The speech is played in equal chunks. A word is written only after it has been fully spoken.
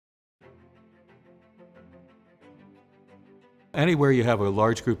Anywhere you have a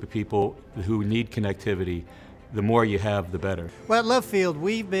large group of people who need connectivity, the more you have, the better. Well, at Love Field,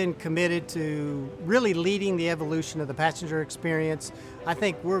 we've been committed to really leading the evolution of the passenger experience. I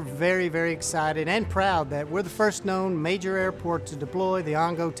think we're very, very excited and proud that we're the first known major airport to deploy the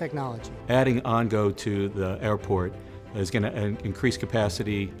Boingo technology. Adding Boingo to the airport is going to increase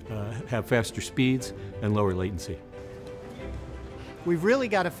capacity, have faster speeds, and lower latency. We've really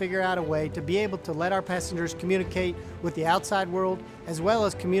got to figure out a way to be able to let our passengers communicate with the outside world, as well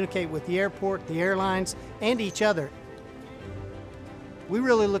as communicate with the airport, the airlines, and each other. We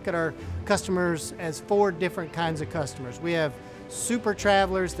really look at our customers as 4 different kinds of customers. We have super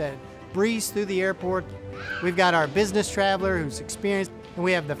travelers that breeze through the airport. We've got our business traveler who's experienced, and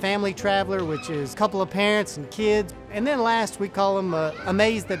we have the family traveler, which is a couple of parents and kids. And then last, we call them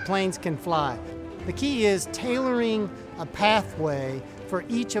amazed that planes can fly. The key is tailoring a pathway for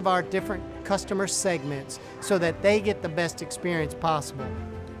each of our different customer segments so that they get the best experience possible.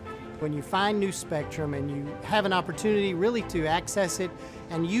 When you find new spectrum and you have an opportunity really to access it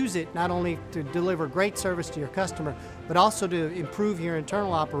and use it not only to deliver great service to your customer, but also to improve your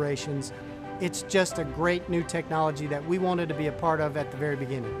internal operations, it's just a great new technology that we wanted to be a part of at the very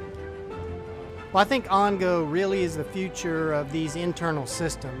beginning. Well, I think Boingo really is the future of these internal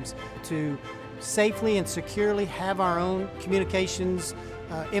systems to safely and securely have our own communications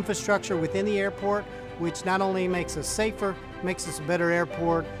infrastructure within the airport, which not only makes us safer, makes us a better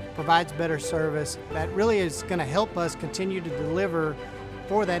airport, provides better service. That really is going to help us continue to deliver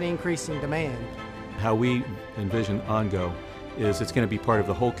for that increasing demand. How we envision Boingo is it's going to be part of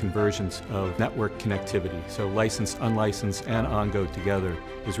the whole convergence of network connectivity. So licensed, unlicensed, and Boingo together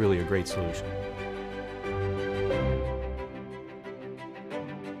is really a great solution.